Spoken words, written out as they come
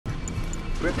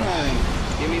Repairing.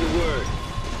 Give me the word.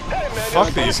 Hey, man,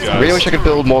 Fuck these I guys. really wish I could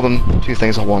build more than 2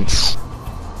 things at once.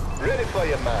 ready for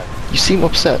you, man. You seem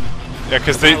upset. Yeah,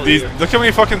 because these look how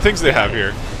many fucking things they have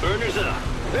here. Burners up.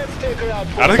 Let's take her out.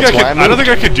 I don't think That's why I don't moved.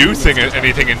 think I could do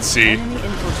anything in C. Enemy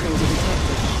infiltrator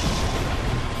detected.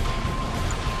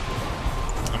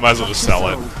 I might as well just sell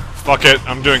it. Fuck it,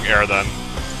 I'm doing air then.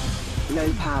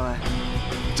 Low power.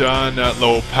 Done at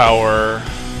low power.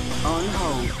 On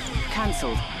hold.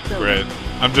 Cancelled. Great.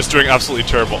 I'm just doing absolutely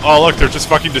terrible. Oh look, they're just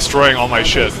fucking destroying all my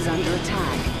shit. Base is under attack.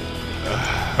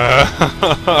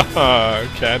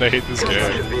 Cat, I hate this game.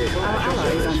 Our ally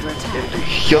is under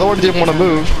attack. The other one didn't want to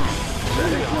move.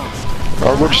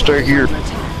 I'll go stay here. Our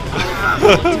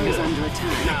objective is under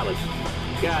attack. Acknowledge.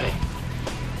 Got it.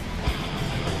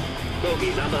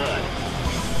 Bogies on the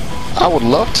HUD. I would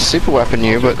love to super weapon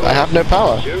you, but I have no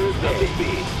power. Sure as up to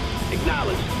speed.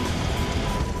 Acknowledge.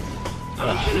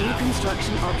 Function New out.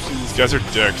 construction options. These guys are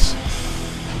dicks.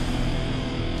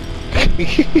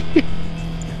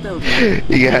 Building.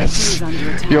 Yes.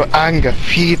 Your anger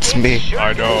feeds me.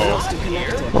 I know. Lost a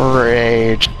connector.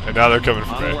 Rage. And now they're coming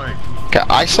for me. Okay,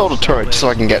 I sold a turret so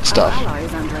I can get Our stuff. ally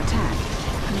is under attack.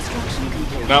 Construction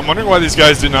complete. Now I'm wondering why these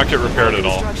guys did not get repaired at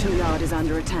all. Construction yard is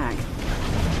under attack.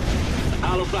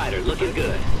 Hollow fighter looking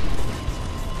good.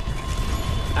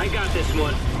 I got this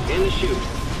one. In the chute.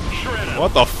 Shred him.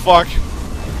 What the fuck?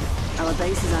 Our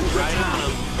base is under Right on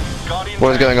attack. him.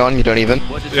 What is going on? You don't even.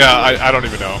 Yeah, I don't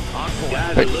even know.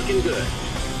 Guys are looking good.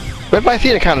 Where'd my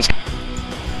Athena cannons?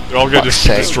 They're all gonna just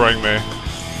keep Fuck's sake. destroying me.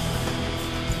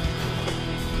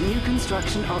 New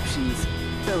construction options.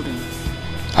 Building.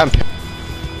 I'm pissed.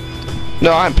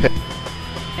 No, I'm pissed.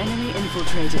 Enemy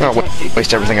infiltrator Oh, detected.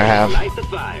 waste everything I have. Light the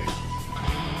fires.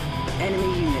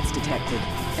 Enemy units detected.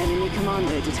 Enemy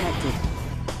commando detected.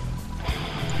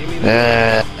 Give me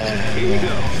the Here we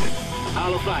go.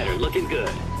 Hollow fighter looking good.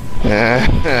 My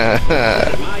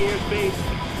airspace.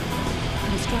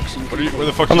 Construction Where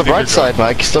the fuck On do the you bright think you're side,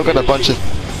 Mike, you still got a bunch of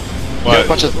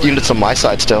What? units on my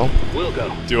side still. We'll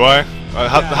go. Do I?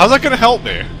 How's that gonna help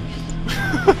me?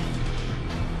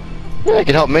 Yeah, it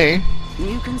can help me.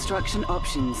 New construction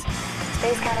options.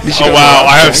 You should Oh go wow, for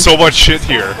I have us, so much shit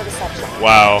here.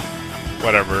 Wow.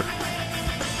 Whatever.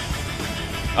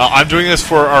 I'm doing this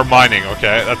for our mining,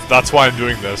 okay? That's why I'm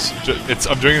doing this.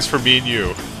 I'm doing this for me and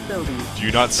you. Building. Do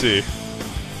you not see?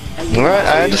 Alright,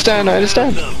 I understand, I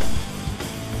understand.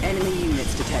 Enemy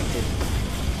units detected.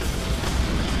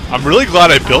 I'm really glad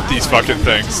I built these fucking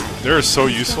things. They're so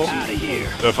useful. Out of here.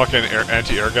 The fucking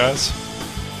anti-air guys.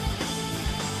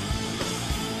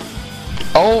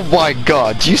 Oh my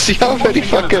god, do you see how many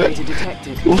fucking... Infiltrator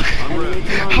detected.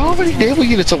 How many naval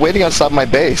units are waiting outside my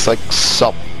base? Like,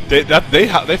 sup? They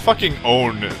fucking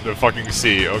own the fucking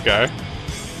sea, okay?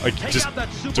 Like, just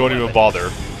don't even bother.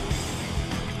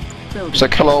 Building. It's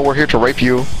like, hello, we're here to rape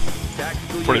you.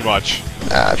 Pretty much.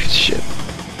 Ah, shit.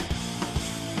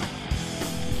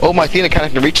 Oh, my Athena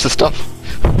cannon can reach the stuff.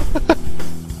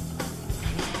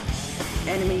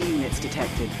 Enemy units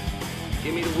detected.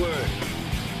 Give me the word.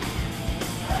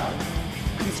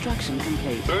 Construction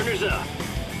complete. Burners up.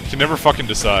 You can never fucking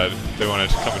decide if they want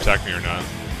to come attack me or not.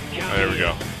 Oh, there we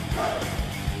go.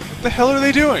 What the hell are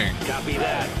they doing? Copy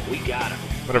that. We got him.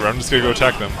 Whatever, I'm just gonna go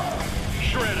attack them.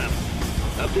 Shred him.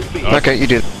 Up to speed. Okay, you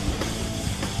do.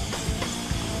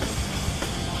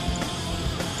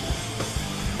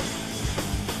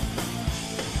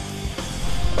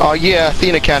 Oh yeah,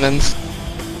 Athena cannons.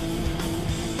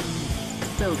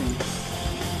 Building.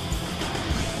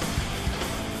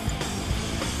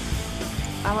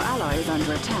 Our ally is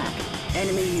under attack.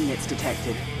 Enemy units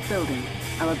detected. Building.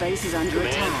 Our base is under Command.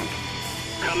 attack.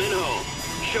 Come in home.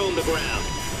 Show him the ground.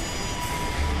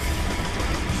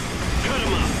 Cut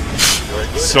him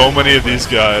up. So many of these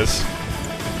guys.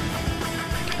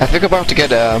 I think I'm about to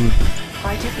get,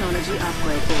 High technology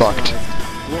upgrade Fucked.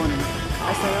 authorized. Warning.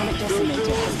 A psionic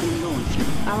decimator has been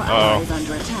launched. Our ally is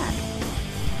under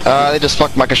attack. they just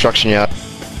fucked my construction yet.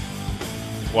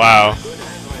 Wow.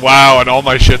 Wow, and all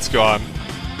my shit's gone.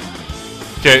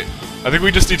 Okay, I think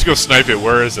we just need to go snipe it.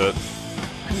 Where is it?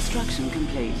 Construction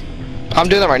complete. I'm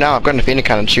doing that right now. I've got an Athena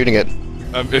cannon shooting it.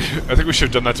 I think we should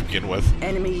have done that to begin with.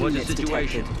 Enemy units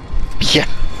detected. Yeah.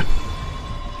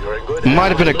 You're in good Might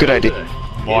have been a good idea.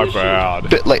 My bad.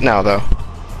 Bit late now, though.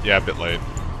 Yeah, a bit late.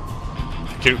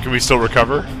 Can we still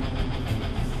recover?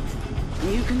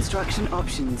 New construction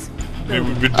options. I mean,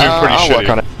 we've Building. been doing pretty I'll shitty. work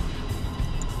on it.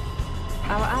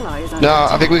 Our ally is under No,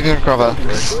 attack. I think we can recover.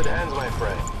 Good hands, my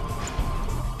friend.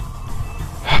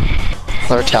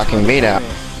 They're attacking me now.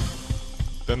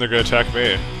 Then they're gonna attack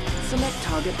me. Select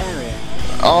target area.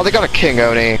 Oh, they got a King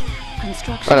Oni.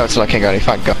 Construction. Oh no, it's not King Oni.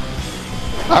 Thank God.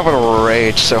 I would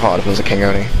rage so hard if it was a King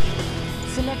Oni.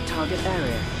 Select target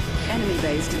area. Enemy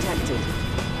base detected.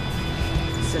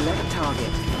 Select target.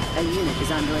 A unit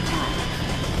is under attack.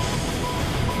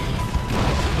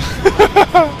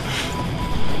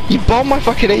 You bombed my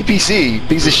fucking APC,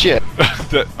 piece of shit.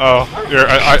 Oh, here,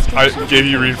 I gave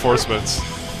you reinforcements.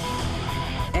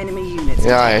 Enemy units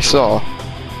Yeah, I detected. saw.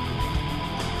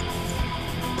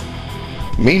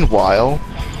 Meanwhile,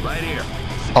 Right here.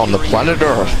 on the planet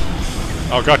Earth,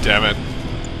 Oh, god damn it.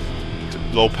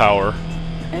 Low power.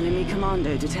 Enemy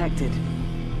commando detected.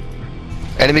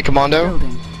 enemy commando?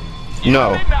 Building.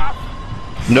 No.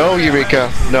 No,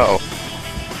 Eureka, no.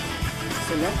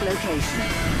 Select location.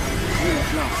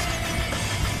 Unit lost.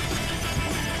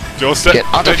 Joe, Get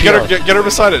out of get her, here. get her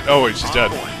beside it. Oh wait, she's dead.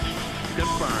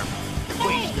 Confirmed.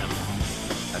 Waste them.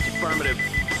 That's affirmative.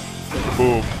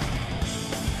 Boom.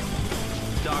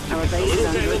 Doctor, Our a base is little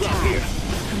under tangled up here. attack.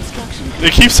 Construction. They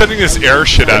keep sending this air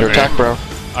shit at Under me. attack, bro.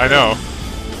 I know.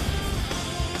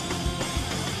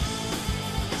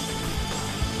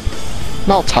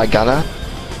 Multi-gunner.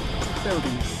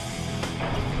 Building.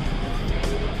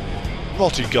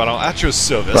 Multi-gun at your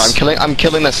service. Right, I'm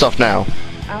killing their stuff now.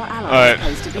 Our ally Alright.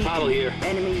 is close to Apollo beacon. here.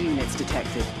 Enemy units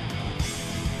detected.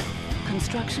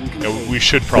 Construction complete. Yeah, we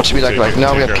should What probably should we like, take,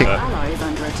 now we take have care Our of that. ally is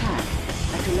under attack.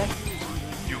 A collect.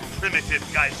 You primitive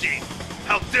Gaijin!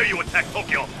 How dare you attack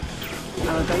Tokyo!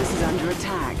 Our base is under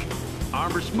attack. Arm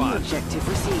New response. objective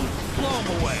received. Blow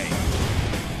 'em away!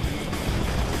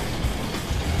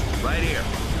 Right here.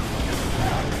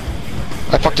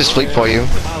 I fucked his fleet for you.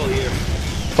 Apollo here.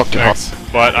 Fucked it up.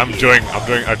 Thanks. But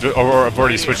I've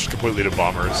already switched completely to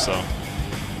bombers, so.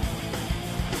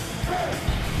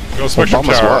 Go Spectrum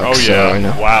bombers Tower. work, Oh so I yeah.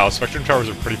 know. Wow, Spectrum Towers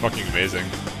are pretty fucking amazing.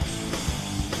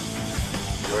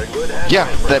 You're in good hands, Yeah, my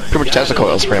they're friend. pretty much Tesla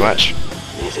coils, pretty much.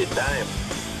 Is it time?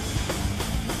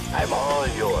 I'm all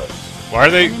yours. Why are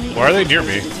they Enemy near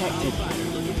me? detected.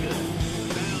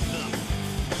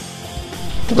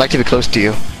 I'd like to be close to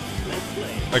you.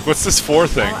 Like what's this 4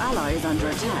 thing? Our ally is under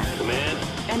attack. Command.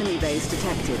 Enemy base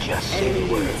detected. Just say Enemy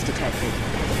the word. units detected.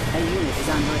 A unit is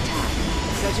under attack.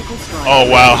 Surgical strike. Oh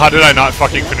wow, how did I not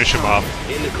fucking finish him off?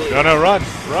 In the clear. No, run,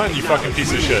 you fucking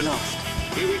piece of shit. Lost.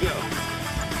 Here we go.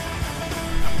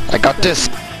 I got this.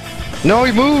 No,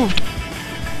 he moved.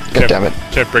 God damn it.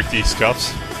 Can't break these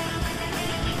cuffs.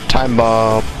 Time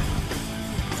bomb.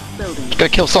 Building. Gotta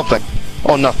kill something.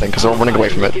 Or nothing, because we're running away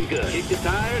from it. Looking good. Kick the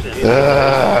tires and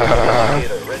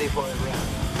Ready for it.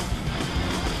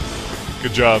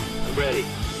 Good job. I'm ready.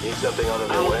 Need something out of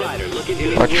the way. Outsider, looking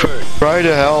good. I try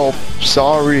to help.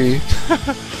 Sorry.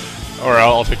 Alright,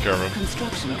 I'll take care of him.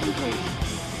 Construction complete.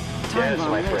 Yes, Time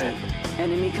bomb my ready. friend.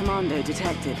 Enemy commando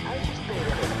detected.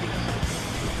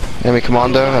 Enemy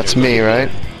commando, that's me, right?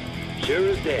 Sure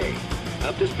as day.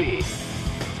 Up to speed.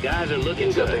 Guys are looking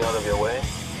good. Something out of your way.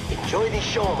 Enjoy the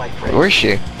show, my friend. Where is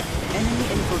she? Enemy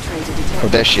infiltrator detected. Oh,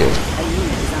 there she is. A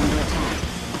unit is under attack.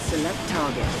 Select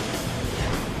target.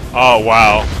 Oh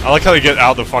wow. I like how they get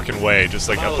out of the fucking way, just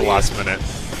like at the last minute.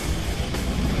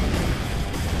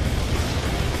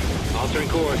 Altering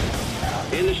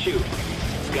course. In the chute.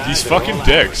 Skies These are fucking all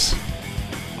dicks.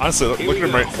 Honestly, look at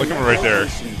him right there.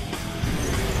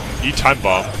 Eat time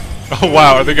bomb. Oh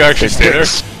wow, are they gonna actually stay there?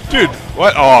 Dude,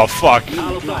 what? Oh fuck. ours.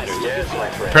 Hollow fighters. Yes, my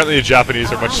friend. Apparently the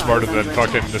Japanese are much smarter than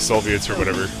fucking the Soviets or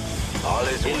whatever. All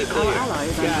is in the Our clear. ally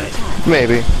is under Got it. attack.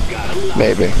 Maybe. Got 'em locked.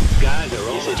 Maybe. Guys are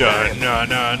all Dun, no,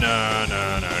 no, no,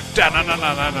 no, no. Dun, no, no,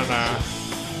 no, no, no, no.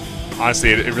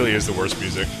 Honestly, it really is the worst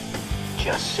music.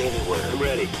 Just say the word. I'm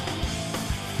ready.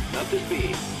 Up to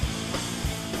speed.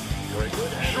 You're a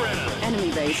good shred 'em.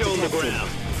 Enemy base Show 'em the detected. ground.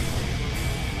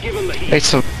 Give 'em the heat. It's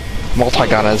some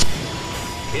multi-gunners.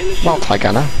 In the chute.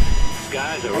 Multi-gunner.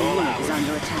 Guys are A all unit is ours.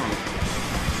 under attack.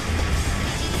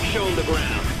 Show 'em the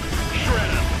ground.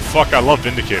 Shred 'em. Fuck, I love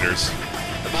Vindicators.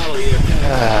 Apollo here.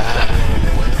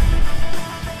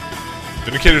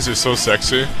 Vindicators are so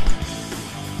sexy.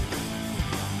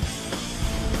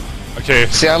 Okay,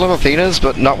 See, I love Athenas,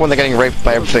 but not when they're getting raped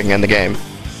by everything in the game.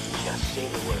 Just say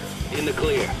the word. In the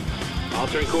clear.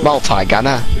 Altering course.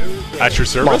 Multi-gunner. at your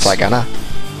service? Multi-gunner.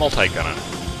 Multi-gunner.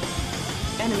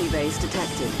 Enemy base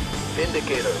detected.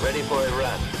 Vindicator ready for a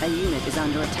run. A unit is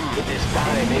under attack. This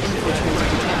time Enemy makes it infiltrator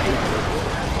detected.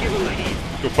 Give 'em the heat.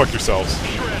 Go fuck yourselves.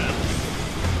 Shred 'em.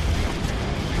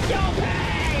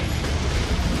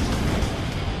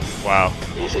 Wow,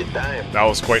 Is it time? that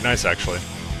was quite nice actually.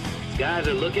 Guys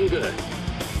are looking good.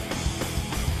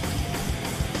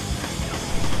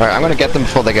 Alright, I'm gonna get them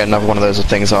before they get another one of those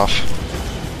things off.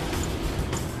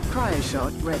 Cryo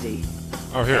shot ready.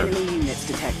 Oh here. Enemy units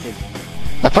detected.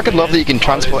 I fucking love that you can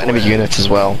transport enemy units as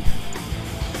well.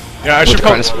 Yeah, I With should the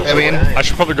probably. Chronosphere, I mean, I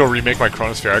should probably go remake my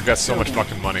Chronosphere. I've got so much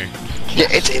fucking money. yeah,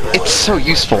 it's so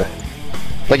useful.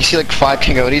 Like you see like 5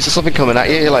 King Odis or something coming at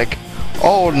you, you're like,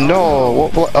 oh no,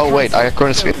 oh wait, I got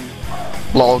Chronosphere.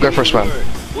 Lol, go for a swim.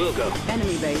 We'll go.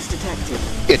 Enemy base detected.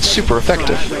 It's super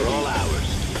effective. They're all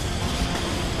ours.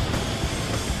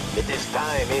 It is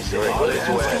time, isn't it?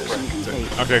 Construction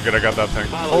complete. Okay, good. I got that thing.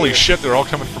 Holy shit, they're all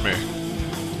coming for me.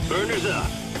 Burners up.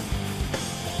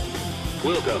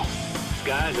 We'll go.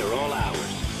 Skies are all ours.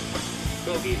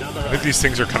 Bogies on the I think hut. these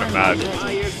things are kind of mad.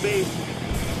 My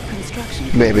airspace. Construction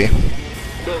Maybe.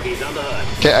 Bogies on the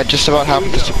hut. Okay, I just about have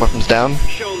the super weapons down,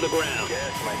 Show them the ground.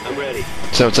 I'm ready.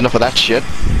 so it's enough of that shit.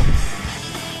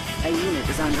 A unit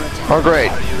is under attack. Oh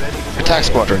great. Attack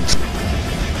squadrons.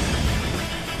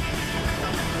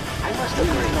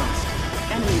 Unit lost.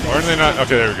 Enemy Why are base they not?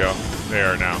 Okay, there we go. They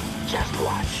are now. Just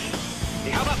watch.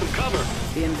 Hey, how about some cover?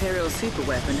 The Imperial super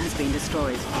weapon has been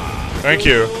destroyed. Thank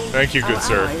you. Thank you, good Our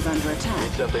sir. ally is under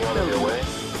attack. Something out of your way?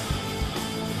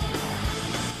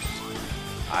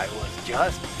 I was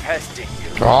just testing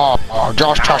you. Oh,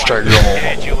 just testing you.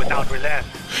 Hit you without relent.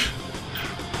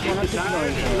 Cannot deploy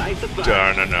here. Light the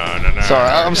fire. No. Sorry,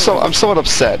 I'm somewhat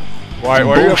upset. Why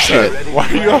are you Bullshit. upset? Why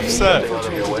are you upset?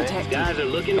 Infiltrator detected. Guys are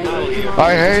looking good.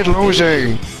 I hate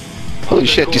losing. Holy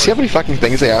shit, do you see how many fucking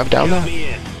things they have down Count there? me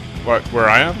in. What? Where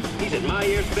I am? He's in my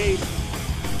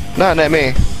airspace. No, not me.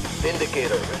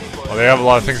 Indicator ready for Well, they have a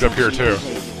lot of things up here too.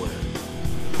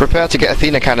 Prepare to get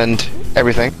Athena cannoned.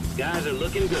 Everything. Guys are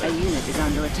looking A good. unit is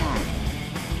under attack.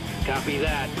 Copy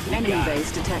that. We Enemy got it.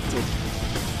 base detected.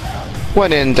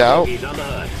 When in doubt. He's on the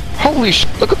hut. Holy sh!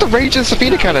 Look at the range of this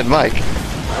Athena cannon, Mike.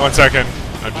 1 second.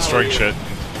 I'm destroying shit.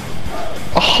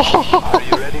 Are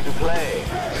you ready to play?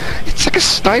 It's like a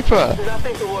sniper.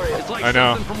 Nothing to worry. It's like I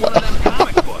know. something from one of them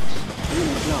comic books.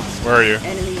 Unit lost. Where are you?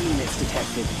 Enemy units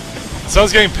detected. So I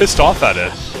was getting pissed off at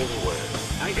it.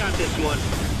 I got this one.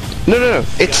 No.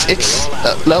 It's a Our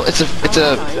ally is under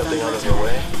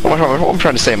attack. what I'm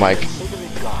trying to say, Mike.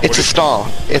 It's a star.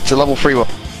 It's a level 3 one.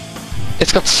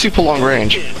 It's got super long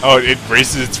range. Oh, it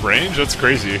raises its range? That's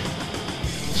crazy.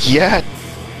 Yeah.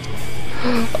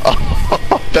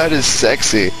 Oh, that is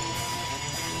sexy.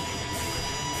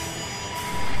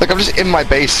 Like I'm just in my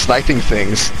base sniping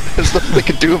things. There's nothing they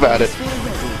can do about it. Sphere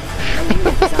ready. A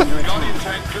unit is under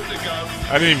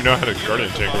attack. I didn't even know how to guardian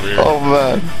tank over here. Oh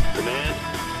man. Command.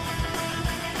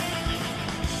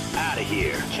 Out of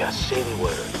here. Just say the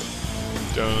word.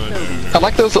 I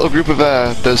like those little group of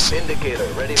those Indicator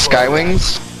ready for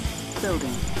Skywings.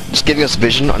 Building. Just giving us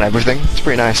vision on everything. It's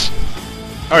pretty nice.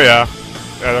 Oh yeah.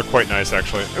 Yeah, they're quite nice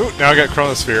actually. Ooh, now I got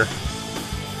Chronosphere.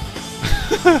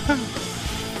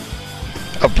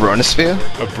 A Bronosphere?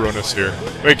 A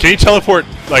Bronosphere. Wait, can you teleport,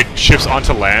 like, ships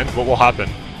onto land? What will happen?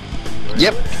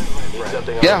 Yep.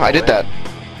 Yeah, I did that.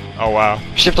 Oh wow.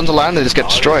 Shift onto land, they just get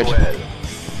destroyed.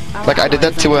 Our Like I did ally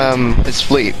that is to under attack. his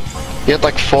fleet. He had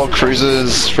like 4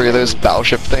 cruisers, 3 of those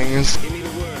battleship things.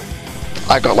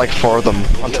 I got like 4 of them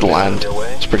onto the land.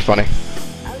 It's pretty funny.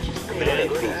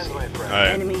 Alright.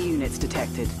 Enemy units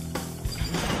detected.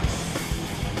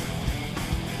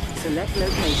 Select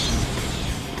location.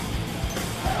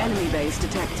 Enemy base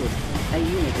detected. A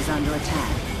unit is under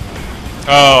attack.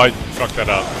 Oh, I fucked that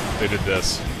up. They did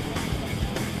this.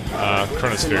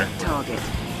 Chronosphere. Select target.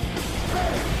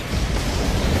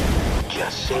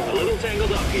 Just say a little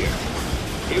tangled up here.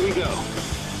 Here we go.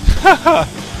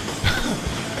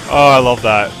 Oh, I love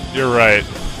that. You're right.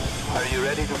 Are you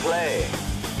ready to play?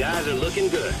 Guys are looking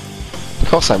good. Of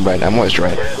course I'm right, I'm always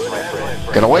right.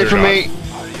 Get away from me!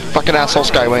 Fucking asshole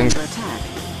Skywings. Under attack.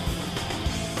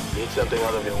 Need something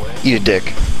out of your way? Eat a dick.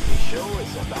 The show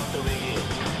is about to begin.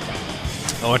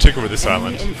 I want to take over this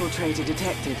Enemy island. infiltrator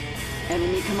detected.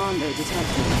 Enemy commando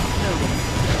detected. Building.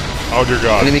 Oh dear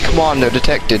god. Enemy commando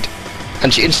detected.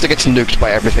 And she instantly gets nuked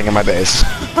by everything in my base.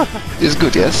 It's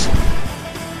good, yes?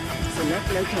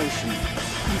 Select location.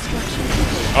 Construction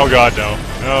complete. Oh god, no.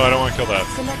 No, I don't want to kill that.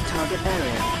 Select target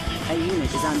area. A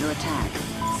unit is under attack.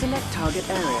 Select target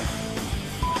area.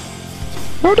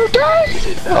 No, don't die!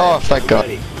 Oh, thank god.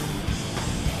 Ready.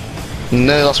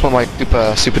 No, that's one of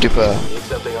my super duper. Need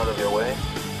something out of your way?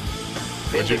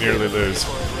 What'd you nearly lose?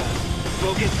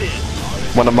 Focus in.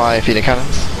 One of my Athena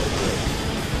cannons.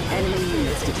 Enemy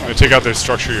units I'm gonna detected. take out their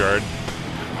structure yard.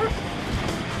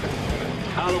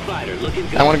 Hollow fighter looking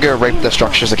good. I want to go rape the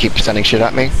structures that keep sending shit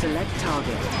at me. Select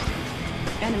target.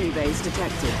 Enemy base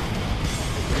detected.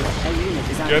 A unit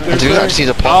is under Get I their do attack. I just need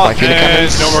to pop my Athena and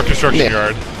cannons. no more construction Yeah.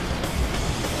 yard.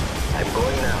 I'm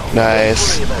going now.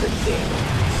 Nice. Don't worry about a thing.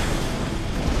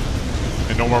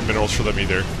 And no more minerals for them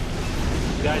either.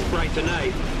 Sky's bright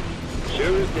tonight.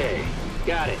 Sure as day.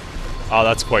 Got it. Oh,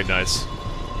 that's quite nice.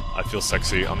 I feel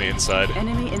sexy on the inside.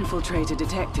 Enemy infiltrator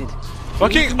detected.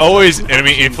 Fucking always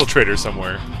enemy infiltrator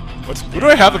somewhere. What do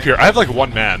I have up here? I have like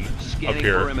one man up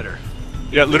here. Perimeter.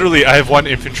 Yeah, literally, I have one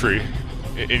infantry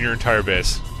in your entire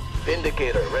base.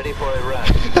 Vindicator, ready for a run.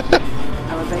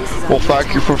 Our base is Well, under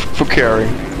thank you for caring.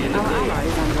 attack. Our ally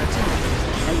is under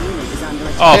attack. A unit is under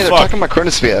attack. Oh, Hey, they're fuck. attacking my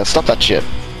chronosphere. Stop that shit.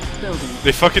 Building.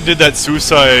 They fucking did that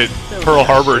suicide Pearl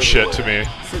Harbor shit to me.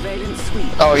 Surveillance sweep.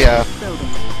 Oh yeah. Building.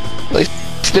 At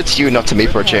least it's you, not to me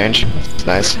for a change. It's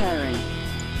nice. Repairing.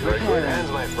 You're in good Repairing.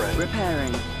 hands, my friend.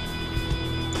 Repairing.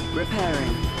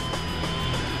 Repairing.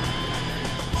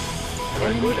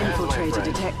 Enemy infiltrator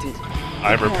detected.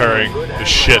 I'm repairing the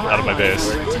shit out of my base.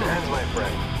 Under Good attack. hands, my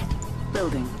friend.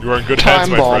 Building. You are in good hands,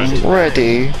 Time my bomb friend.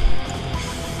 ready.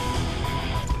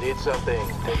 Need something,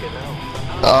 take it now.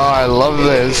 Oh, I love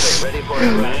this. Ready for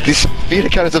a run. These speeder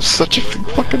cannons have such a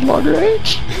fucking long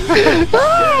range.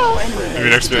 Ah! Maybe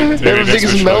next maybe next Everything's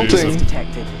mission I'll use melting. this.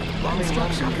 Detected.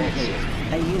 Construction complete.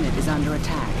 A unit is under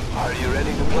attack. Are you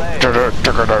ready to play?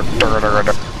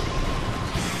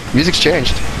 Music's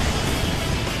changed.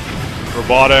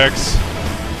 Robotics.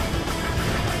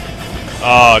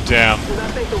 Oh, damn.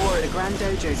 The Grand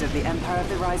Dojos of the Empire of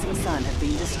the Rising Sun have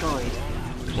been destroyed.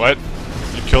 What?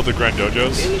 You killed the Grand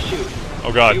Dojos? In the chute.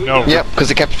 Oh god, no. Yep,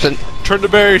 because it kept Turn to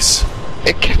base!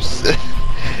 it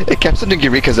kept sending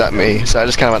Eureka's at me, so I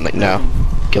just kind of went like, no,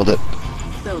 killed it.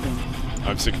 Building.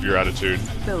 I'm sick of your attitude.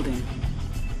 Building.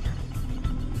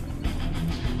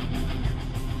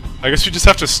 I guess you just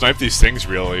have to snipe these things,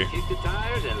 really. Kick the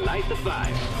tires and light the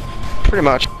fire. Pretty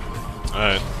much.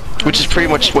 Alright. Which is pretty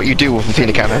much what you do with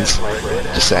Athena cannons.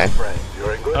 Just saying.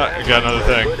 You're in good I hands. got another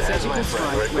thing. Good hands, my Surgical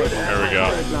friend. You're in strike good ready. hands. There we go.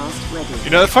 Road blast ready. You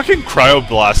know, that fucking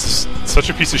Cryoblast is such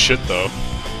a piece of shit, though.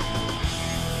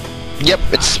 Yep,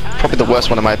 it's probably the worst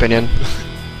one in my opinion.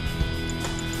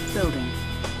 Building.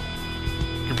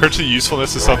 Compared to the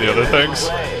usefulness of some of the other things.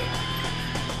 Play.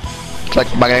 Like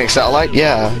magnetic satellite,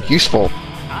 yeah, useful.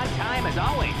 On time as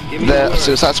always. Give me The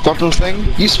Suicide Squadron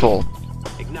thing, useful.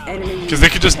 Enemy Because they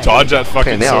could just dodge that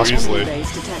fucking they so are. easily. Enemy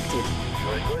base detected.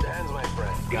 You're in good hands, my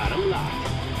friend. Got him locked.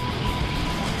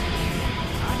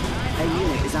 A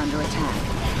unit is under attack.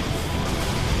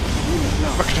 Unit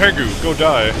lost. Makatangu, go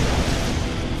die.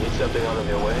 Need something out of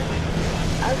your way?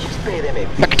 I'll just pay them a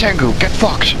Makatangu, get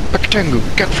fucked! Makatangu,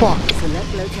 get fucked!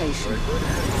 Select location.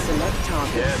 Select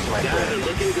target. Yes, my friend.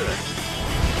 Looking good.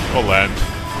 Oh, land.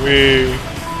 We.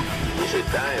 Is it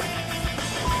time?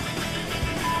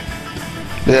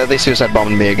 Yeah, they suicide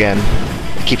bombed me again.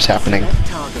 It keeps happening. Select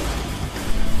target.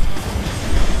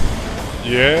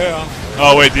 Yeah.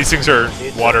 Oh, wait, these things are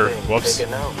Need water. something. Whoops. Take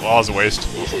it now. Well, that was a waste.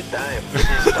 Is it time? It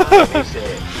is time, he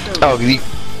said. Oh,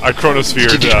 I chronosphere.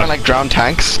 did you try and like drown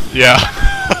tanks? Yeah.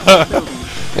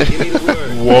 Give me the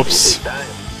word. Whoops. It is time.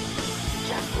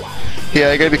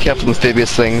 Yeah, you gotta be careful with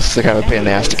amphibious things. They're kind of a pain in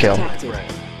the ass to kill. Detected.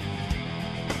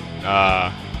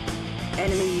 Uh,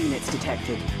 Enemy units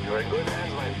detected. You're in good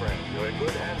hands, my friend. You're in good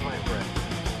hands, my friend.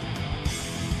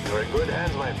 You're in good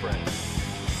hands, my friend.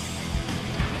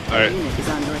 alright. Unit is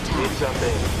under Need attack.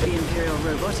 something. The Imperial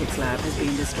Robotics Lab has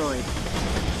been destroyed.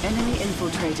 Enemy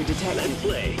infiltrator detected.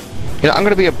 Play. You know, I'm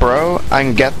gonna be a bro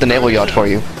and get the naval yard for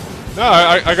you. No,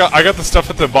 I got the stuff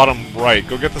at the bottom right.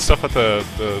 Go get the stuff at the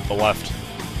left.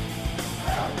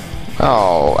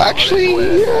 Oh,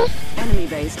 actually, yeah. Enemy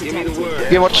base Give me the detected. word.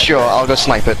 You know what? Sure, I'll go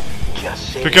snipe it.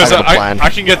 Just say Because I got a plan. I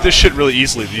can get this shit really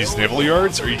easily. These naval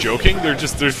yards? Are you joking?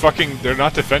 They're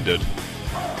not defended.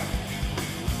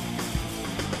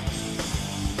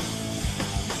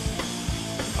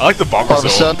 I like the bombers All of a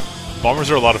though. sudden,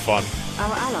 Bombers are a lot of fun.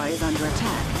 Our ally is under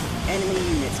attack. Enemy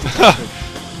units detected.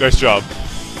 Nice job.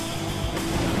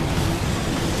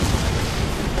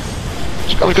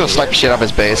 I was gonna snipe the shit out of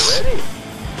his base. ready.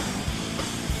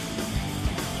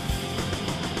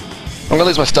 I'm gonna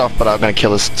lose my stuff, but I'm gonna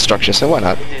kill his structure, so why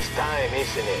not? It is time,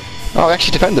 isn't it? Oh, I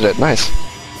actually defended it. Nice.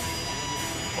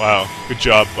 Wow, good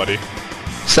job, buddy.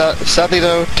 Sadly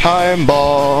though, time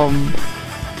bomb.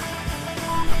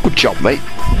 Good job, mate.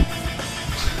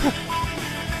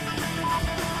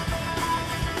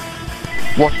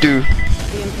 What do?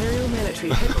 The Imperial military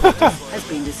headquarters has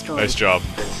been destroyed. Nice job.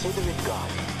 Consider it gone.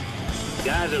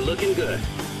 Guys are looking good.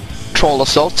 Troll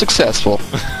assault successful.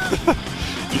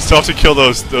 You still have to kill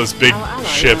those big Our ally is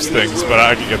ships under things, attack. but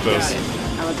I can get those.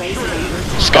 Our base is under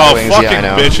attack. Oh, Skywings, fucking yeah, I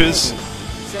know. bitches!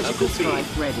 Surgical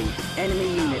strike ready.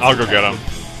 Enemy units. I'll go get them.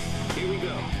 Here we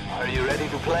go. Are you ready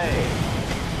to play?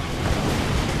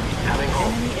 Coming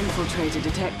home. Enemy infiltrator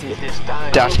detected. It is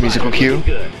time. Dash musical cue.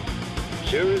 Looking good.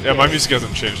 Sure is Yeah, my good. music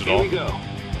hasn't changed at Here all. we go.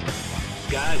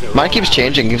 Guys are Mine keeps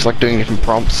changing. He's like doing different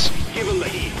prompts. Give 'em the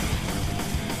heat.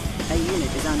 A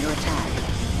unit is under attack.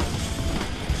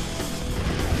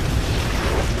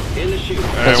 In the chute.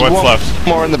 Alright, what's one left?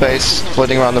 more in the base,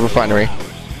 floating around the refinery.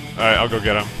 Alright, I'll go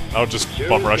get him. I'll just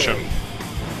bum rush him.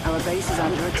 Our base is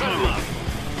under Come on. attack.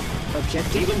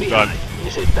 Objective Even Done. behind.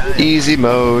 Is it time? Easy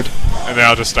mode. And then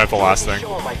I'll just snipe the last thing.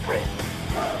 Sure, my friend.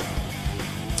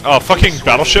 Oh, fucking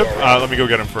battleship? Let me go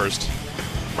get him first.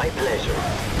 My pleasure.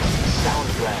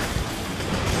 Sounds glad.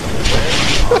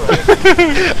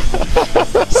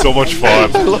 So much I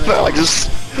fun. love that, like, just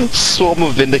swarm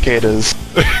of Vindicators.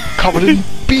 Covered in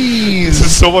bees! This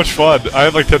is so much fun. I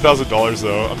have like $10,000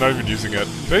 though. I'm not even using it.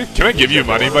 Can I give you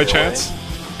money by chance?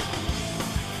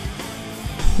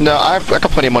 No, I got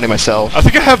plenty of money myself. I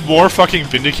think I have more fucking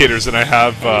Vindicators than I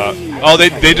have, oh,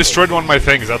 they destroyed one of my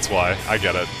things, that's why. I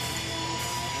get it.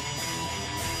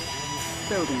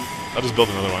 building. I'll just build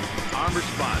another one. Armor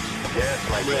spots. Yes,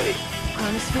 my ready.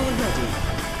 Chronosphere ready.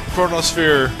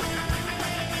 Chronosphere.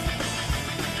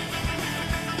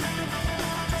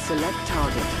 Select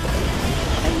target.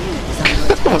 A unit is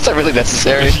under attack. Was that really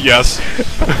necessary? Yes.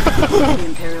 The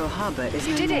Imperial Harbor is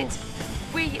You no did more. it!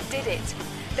 We did it!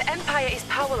 The Empire is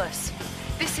powerless.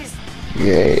 This is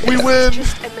Yay. We win!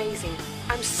 just amazing.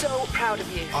 I'm so proud of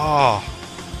you. Oh.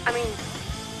 I mean,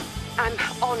 I'm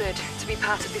honored to be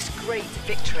part of this great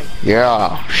victory.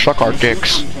 Yeah, suck our Mission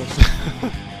dicks. accomplished.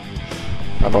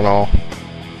 I don't know.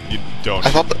 You don't. I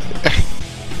thought that...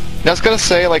 I was gonna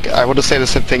say, like, I would have said the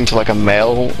same thing to, like, a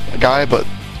male guy, but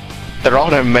they're all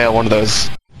no male one of those.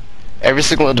 Every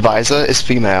single advisor is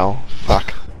female.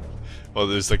 Fuck. Well,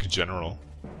 there's like a general.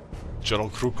 General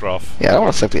Krukroff. Yeah, I don't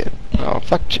want to say the... Oh,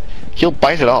 fuck. He'll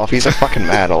bite it off. He's like fucking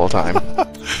mad all the time.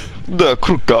 The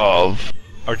Krukov.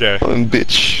 Okay.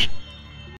 Bitch.